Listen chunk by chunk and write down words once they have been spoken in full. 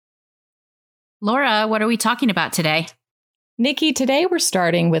Laura, what are we talking about today? Nikki, today we're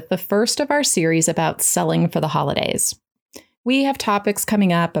starting with the first of our series about selling for the holidays. We have topics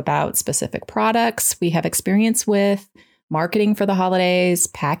coming up about specific products we have experience with, marketing for the holidays,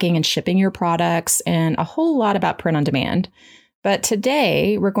 packing and shipping your products, and a whole lot about print on demand. But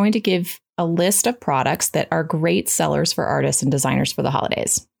today we're going to give a list of products that are great sellers for artists and designers for the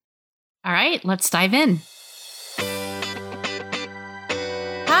holidays. All right, let's dive in.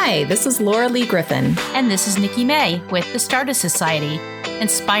 Hi, this is Laura Lee Griffin. And this is Nikki May with the Stardust Society,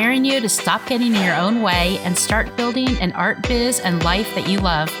 inspiring you to stop getting in your own way and start building an art biz and life that you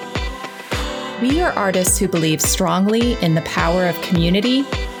love. We are artists who believe strongly in the power of community,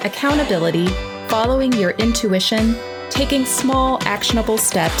 accountability, following your intuition, taking small, actionable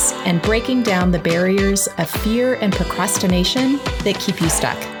steps, and breaking down the barriers of fear and procrastination that keep you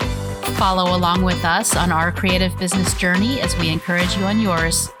stuck. Follow along with us on our creative business journey as we encourage you on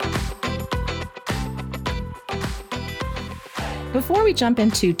yours. Before we jump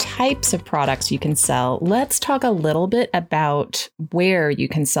into types of products you can sell, let's talk a little bit about where you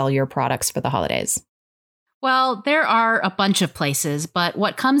can sell your products for the holidays. Well, there are a bunch of places, but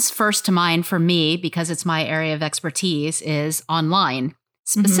what comes first to mind for me, because it's my area of expertise, is online,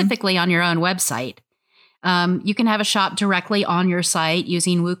 specifically on your own website. You can have a shop directly on your site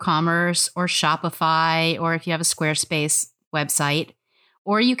using WooCommerce or Shopify, or if you have a Squarespace website,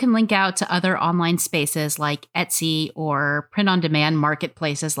 or you can link out to other online spaces like Etsy or print-on-demand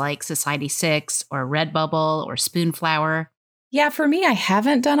marketplaces like Society6 or Redbubble or Spoonflower. Yeah, for me, I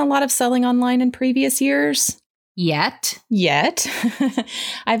haven't done a lot of selling online in previous years. Yet.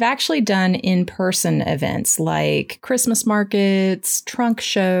 I've actually done in-person events like Christmas markets, trunk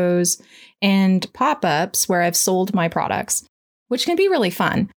shows, and pop-ups where I've sold my products, which can be really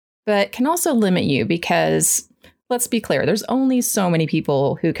fun, but can also limit you because, let's be clear, there's only so many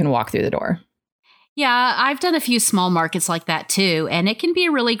people who can walk through the door. Yeah, I've done a few small markets like that too, and it can be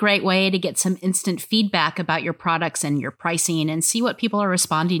a really great way to get some instant feedback about your products and your pricing and see what people are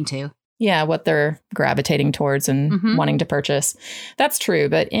responding to. Yeah, what they're gravitating towards and wanting to purchase. That's true,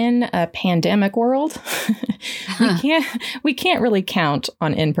 but in a pandemic world, we can't really count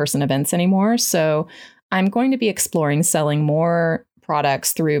on in-person events anymore, so I'm going to be exploring selling more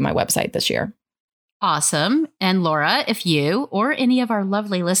products through my website this year. Awesome. And Laura, if you or any of our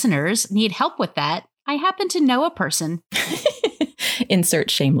lovely listeners need help with that, I happen to know a person. Insert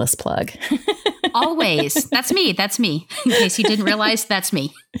shameless plug. Always. That's me. In case you didn't realize, that's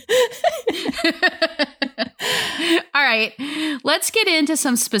me. All right. Let's get into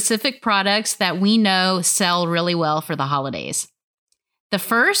some specific products that we know sell really well for the holidays. The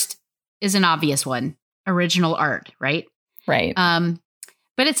first is an obvious one, original art, right? Right.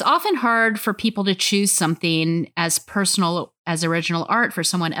 But it's often hard for people to choose something as personal as original art for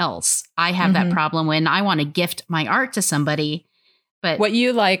someone else. I have that problem when I want to gift my art to somebody. But what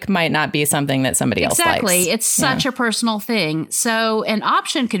you like might not be something that somebody else likes. Exactly. It's such a personal thing. So an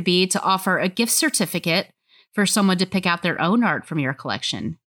option could be to offer a gift certificate for someone to pick out their own art from your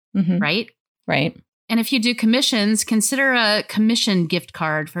collection. Right? Right. And if you do commissions, consider a commission gift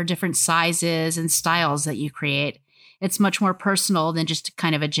card for different sizes and styles that you create. It's much more personal than just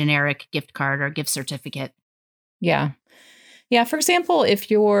kind of a generic gift card or gift certificate. Yeah. Yeah. For example,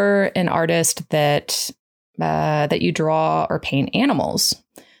 if you're an artist that you draw or paint animals,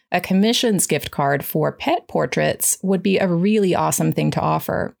 a commissions gift card for pet portraits would be a really awesome thing to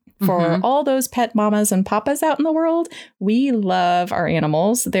offer. For all those pet mamas and papas out in the world, we love our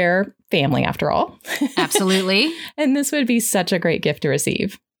animals. They're family, after all. Absolutely. And this would be such a great gift to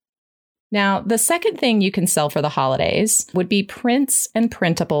receive. Now, the second thing you can sell for the holidays would be prints and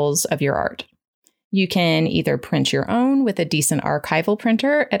printables of your art. You can either print your own with a decent archival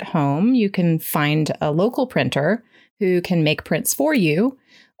printer at home. You can find a local printer who can make prints for you,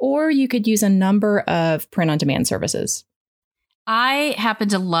 or you could use a number of print-on-demand services. I happen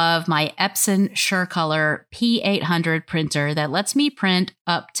to love my Epson SureColor P800 printer that lets me print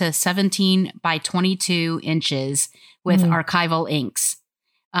up to 17 by 22 inches with archival inks.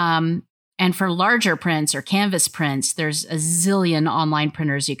 And for larger prints or canvas prints, there's a zillion online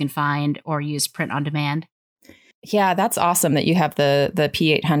printers you can find or use print on demand. Yeah, that's awesome that you have the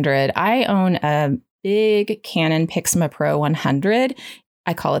P800. I own a big Canon Pixma Pro 100.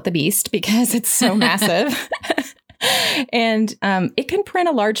 I call it the Beast because it's so massive. And it can print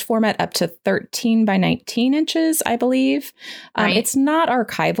a large format up to 13 by 19 inches, I believe. Right. It's not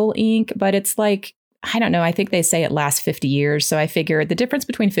archival ink, but it's like, I don't know. I think they say it lasts 50 years. So I figured the difference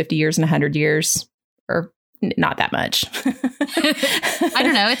between 50 years and 100 years are not that much. I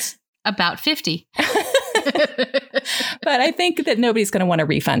don't know. It's about 50. But I think that nobody's going to want a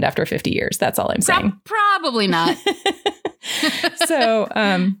refund after 50 years. That's all I'm saying. Probably not. So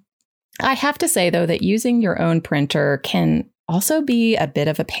I have to say, though, that using your own printer can also be a bit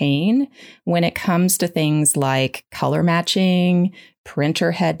of a pain when it comes to things like color matching,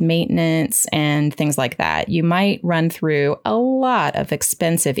 printer head maintenance, and things like that. You might run through a lot of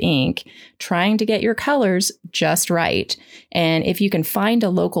expensive ink trying to get your colors just right. And if you can find a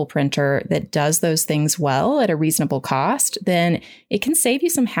local printer that does those things well at a reasonable cost, then it can save you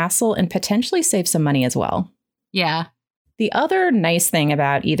some hassle and potentially save some money as well. Yeah. The other nice thing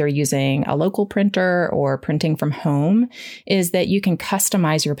about either using a local printer or printing from home is that you can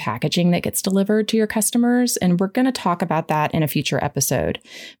customize your packaging that gets delivered to your customers. And we're going to talk about that in a future episode.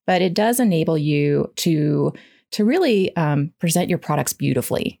 But it does enable you to really present your products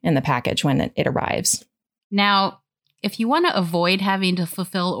beautifully in the package when it arrives. Now, if you want to avoid having to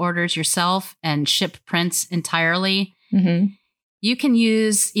fulfill orders yourself and ship prints entirely, you can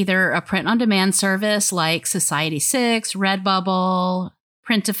use either a print-on-demand service like Society6, Redbubble,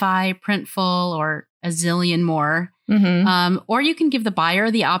 Printify, Printful, or a zillion more. Or you can give the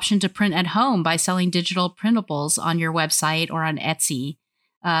buyer the option to print at home by selling digital printables on your website or on Etsy.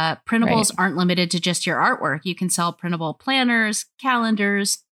 Printables aren't limited to just your artwork. You can sell printable planners,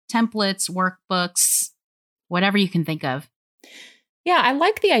 calendars, templates, workbooks, whatever you can think of. Yeah, I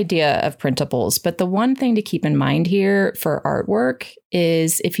like the idea of printables, but the one thing to keep in mind here for artwork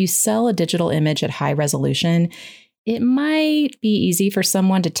is if you sell a digital image at high resolution, it might be easy for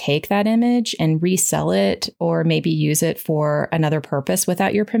someone to take that image and resell it or maybe use it for another purpose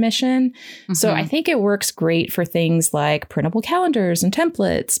without your permission. So I think it works great for things like printable calendars and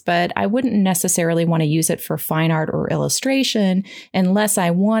templates, but I wouldn't necessarily want to use it for fine art or illustration unless I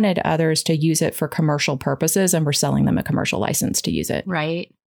wanted others to use it for commercial purposes and we're selling them a commercial license to use it.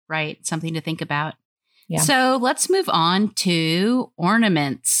 Right. Something to think about. Yeah. So let's move on to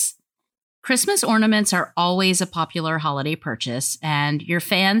ornaments. Christmas ornaments are always a popular holiday purchase, and your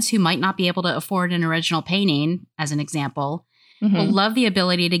fans who might not be able to afford an original painting, as an example, will love the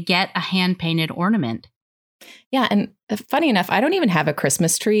ability to get a hand-painted ornament. Yeah, and funny enough, I don't even have a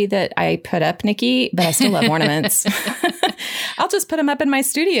Christmas tree that I put up, Nikki, but I still love ornaments. I'll just put them up in my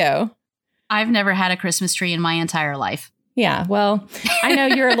studio. I've never had a Christmas tree in my entire life. Yeah, well, I know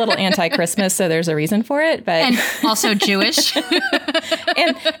you're a little anti-Christmas, so there's a reason for it, but and also Jewish,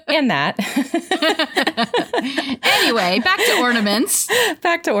 and that. Anyway, back to ornaments.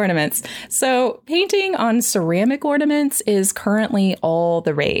 Back to ornaments. So, painting on ceramic ornaments is currently all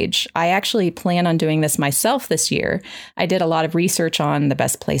the rage. I actually plan on doing this myself this year. I did a lot of research on the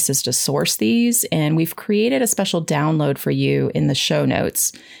best places to source these, and we've created a special download for you in the show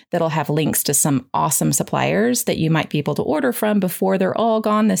notes that'll have links to some awesome suppliers that you might be able to order from before they're all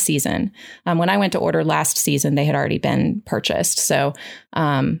gone this season. When I went to order last season, they had already been purchased. So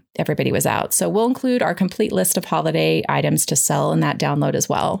everybody was out. So we'll include our complete list of holiday items to sell in that download as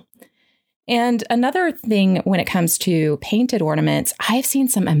well. And another thing when it comes to painted ornaments, I've seen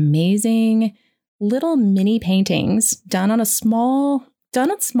some amazing little mini paintings done on small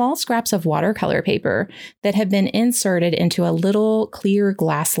scraps of watercolor paper that have been inserted into a little clear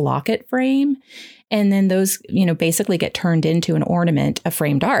glass locket frame. And then those, basically get turned into an ornament of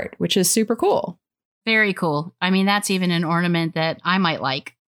framed art, which is super cool. Very cool. I mean, that's even an ornament that I might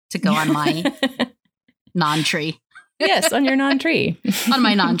like to go on my non-tree. Yes, on your non-tree. On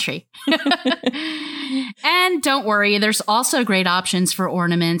my non-tree. And don't worry, there's also great options for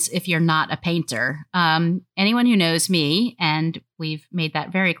ornaments if you're not a painter. Anyone who knows me, and we've made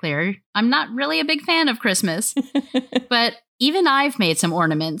that very clear, I'm not really a big fan of Christmas, but even I've made some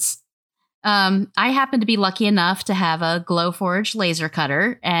ornaments. I happen to be lucky enough to have a Glowforge laser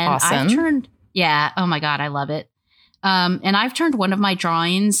cutter, and awesome. Oh my God, I love it. And I've turned one of my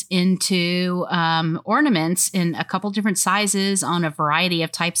drawings into ornaments in a couple different sizes on a variety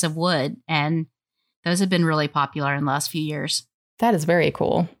of types of wood. And those have been really popular in the last few years. That is very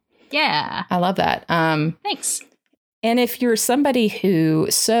cool. Yeah. I love that. Thanks. And if you're somebody who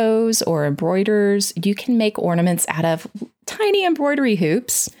sews or embroiders, you can make ornaments out of tiny embroidery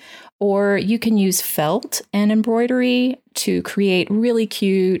hoops, or you can use felt and embroidery to create really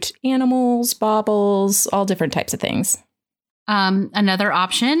cute animals, baubles, all different types of things. Another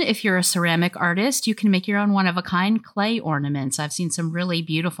option, if you're a ceramic artist, you can make your own one-of-a-kind clay ornaments. I've seen some really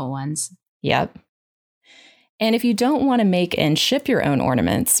beautiful ones. Yep. And if you don't want to make and ship your own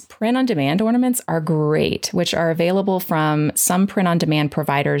ornaments, print-on-demand ornaments are great, which are available from some print-on-demand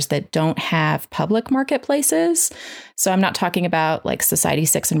providers that don't have public marketplaces. So I'm not talking about like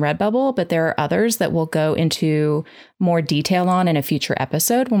Society6 and Redbubble, but there are others that we'll go into more detail on in a future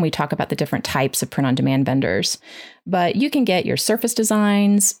episode when we talk about the different types of print-on-demand vendors. But you can get your surface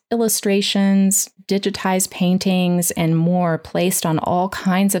designs, illustrations, digitized paintings, and more placed on all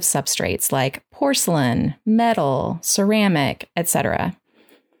kinds of substrates like porcelain, metal, ceramic, etc.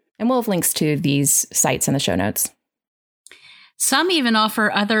 And we'll have links to these sites in the show notes. Some even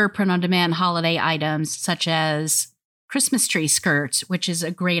offer other print-on-demand holiday items, such as Christmas tree skirts, which is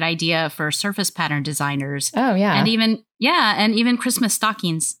a great idea for surface pattern designers. Oh, yeah. And even Christmas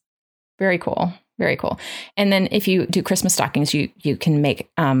stockings. Very cool. Very cool. And then if you do Christmas stockings, you can make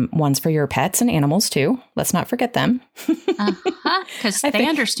ones for your pets and animals too. Let's not forget them. Because they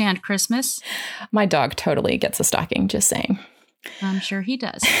understand Christmas. My dog totally gets a stocking, just saying. I'm sure he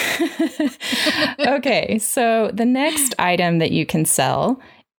does. Okay, so the next item that you can sell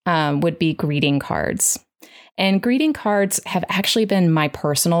would be greeting cards. And greeting cards have actually been my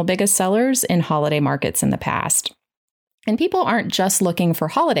personal biggest sellers in holiday markets in the past. And people aren't just looking for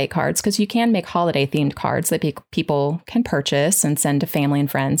holiday cards, because you can make holiday themed cards that people can purchase and send to family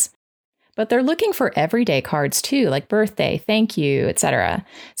and friends. But they're looking for everyday cards too, like birthday, thank you, etc.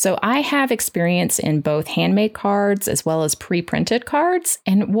 So I have experience in both handmade cards as well as pre-printed cards,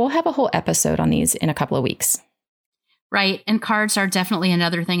 and we'll have a whole episode on these in a couple of weeks. Right. And cards are definitely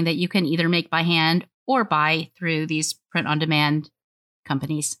another thing that you can either make by hand or buy through these print-on-demand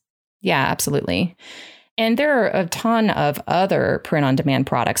companies. Yeah, absolutely. And there are a ton of other print-on-demand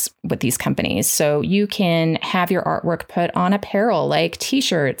products with these companies. So you can have your artwork put on apparel like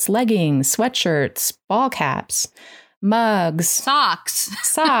t-shirts, leggings, sweatshirts, ball caps, mugs,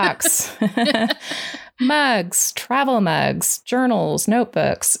 socks, mugs, travel mugs, journals,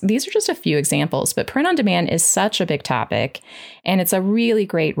 notebooks. These are just a few examples, but print-on-demand is such a big topic, and it's a really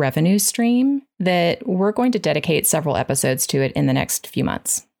great revenue stream that we're going to dedicate several episodes to it in the next few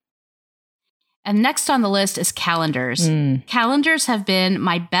months. And next on the list is calendars. Calendars have been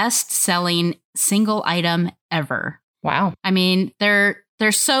my best-selling single item ever. Wow. I mean, they're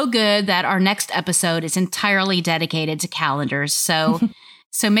so good that our next episode is entirely dedicated to calendars. So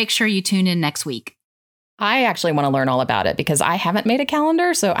make sure you tune in next week. I actually want to learn all about it because I haven't made a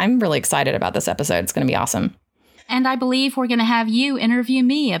calendar, so I'm really excited about this episode. It's going to be awesome. And I believe we're going to have you interview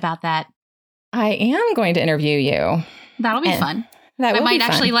me about that. I am going to interview you. That'll be fun. I might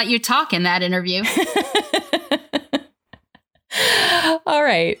actually let you talk in that interview. All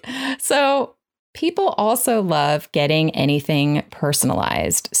right. So people also love getting anything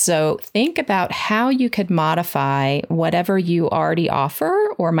personalized. So think about how you could modify whatever you already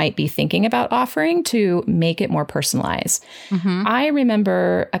offer or might be thinking about offering to make it more personalized. Mm-hmm. I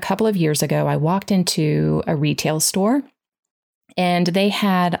remember a couple of years ago, I walked into a retail store and they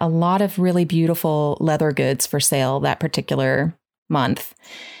had a lot of really beautiful leather goods for sale that particular month.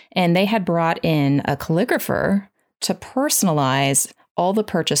 And they had brought in a calligrapher to personalize all the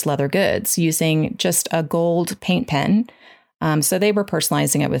purchased leather goods using just a gold paint pen. So they were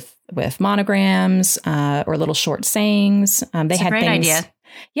personalizing it with monograms or little short sayings. They had a great idea.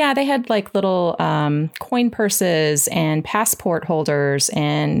 Yeah, they had like little coin purses and passport holders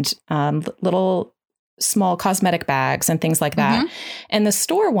and little small cosmetic bags and things like that. Mm-hmm. And the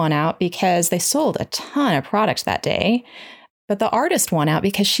store won out because they sold a ton of product that day. But the artist won out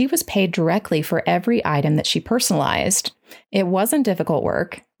because she was paid directly for every item that she personalized. It wasn't difficult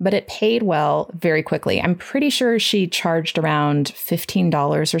work, but it paid well very quickly. I'm pretty sure she charged around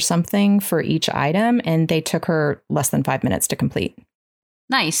 $15 or something for each item, and they took her less than 5 minutes to complete.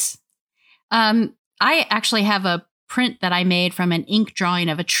 Nice. I actually have a print that I made from an ink drawing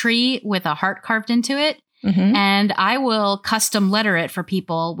of a tree with a heart carved into it. Mm-hmm. And I will custom letter it for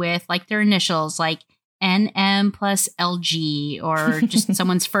people with like their initials, like NM plus LG or just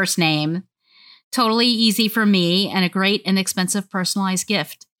someone's first name. Totally easy for me and a great inexpensive personalized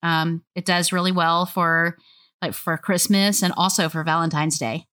gift. It does really well for Christmas and also for Valentine's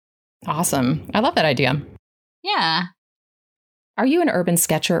Day. Awesome. I love that idea. Yeah. Are you an urban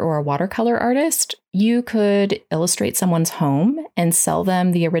sketcher or a watercolor artist? You could illustrate someone's home and sell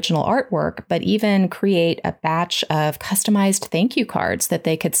them the original artwork, but even create a batch of customized thank you cards that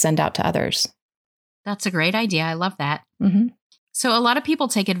they could send out to others. That's a great idea. I love that. Mm-hmm. So a lot of people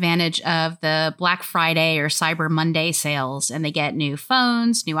take advantage of the Black Friday or Cyber Monday sales, and they get new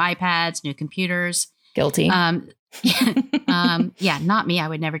phones, new iPads, new computers. Guilty. Yeah, not me. I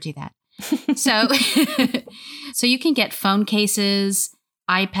would never do that. So you can get phone cases,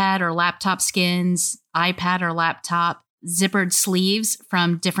 iPad or laptop skins, iPad or laptop zippered sleeves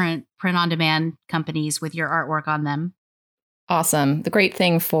from different print-on-demand companies with your artwork on them. Awesome. The great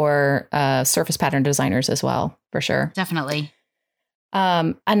thing for surface pattern designers as well, for sure. Definitely.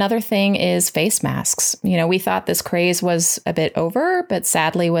 Another thing is face masks. We thought this craze was a bit over, but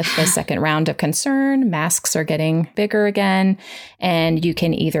sadly with the second round of concern, masks are getting bigger again. And you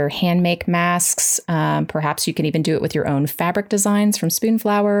can either hand make masks, perhaps you can even do it with your own fabric designs from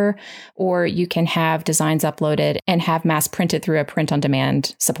Spoonflower, or you can have designs uploaded and have masks printed through a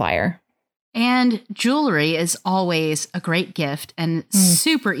print-on-demand supplier. And jewelry is always a great gift and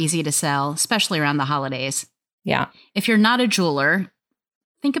super easy to sell, especially around the holidays. Yeah. If you're not a jeweler,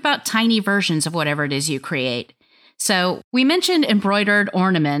 think about tiny versions of whatever it is you create. So we mentioned embroidered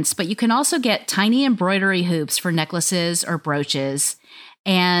ornaments, but you can also get tiny embroidery hoops for necklaces or brooches.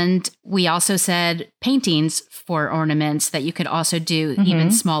 And we also said paintings for ornaments that you could also do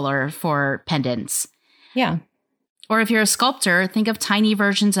even smaller for pendants. Yeah. Or if you're a sculptor, think of tiny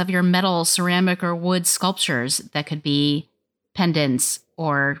versions of your metal, ceramic, or wood sculptures that could be pendants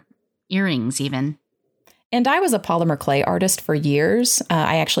or earrings even. And I was a polymer clay artist for years.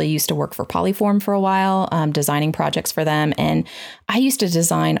 I actually used to work for Polyform for a while, designing projects for them. And I used to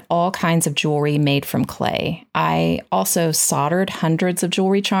design all kinds of jewelry made from clay. I also soldered hundreds of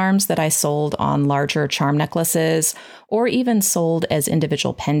jewelry charms that I sold on larger charm necklaces or even sold as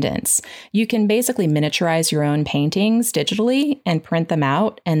individual pendants. You can basically miniaturize your own paintings digitally and print them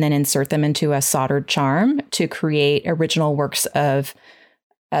out and then insert them into a soldered charm to create original works of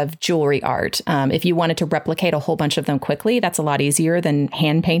jewelry art. If you wanted to replicate a whole bunch of them quickly, that's a lot easier than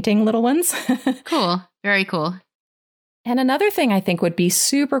hand painting little ones. Cool. Very cool. And another thing I think would be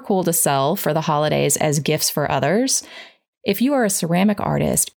super cool to sell for the holidays as gifts for others. If you are a ceramic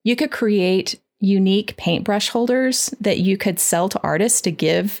artist, you could create unique paintbrush holders that you could sell to artists to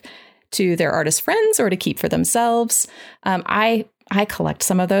give to their artist friends or to keep for themselves. I collect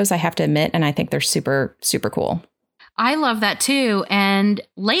some of those, I have to admit, and I think they're super, super cool. I love that too. And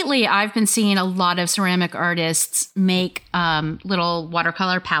lately I've been seeing a lot of ceramic artists make little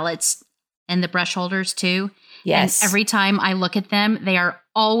watercolor palettes and the brush holders too. Yes. And every time I look at them, they are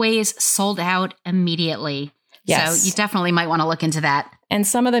always sold out immediately. Yes. So you definitely might want to look into that. And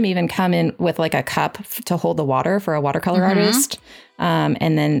some of them even come in with like a cup to hold the water for a watercolor artist.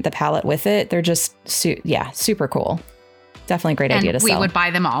 And then the palette with it. They're just, super cool. Definitely a great idea to sell. We would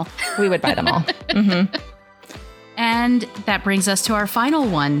buy them all. We would buy them all. And that brings us to our final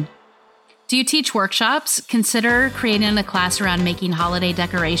one. Do you teach workshops? Consider creating a class around making holiday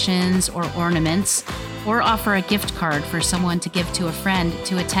decorations or ornaments, or offer a gift card for someone to give to a friend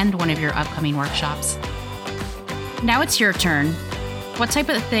to attend one of your upcoming workshops. Now it's your turn. What type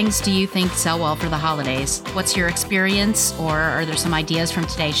of things do you think sell well for the holidays? What's your experience, or are there some ideas from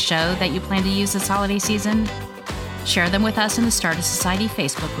today's show that you plan to use this holiday season? Share them with us in the Stardust Society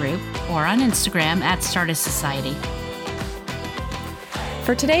Facebook group or on Instagram at Stardust Society.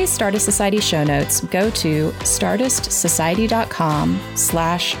 For today's Stardust Society show notes, go to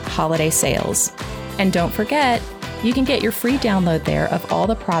stardustsociety.com/holiday sales. And don't forget, you can get your free download there of all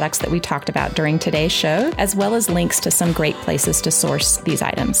the products that we talked about during today's show, as well as links to some great places to source these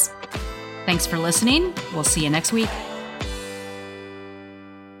items. Thanks for listening. We'll see you next week.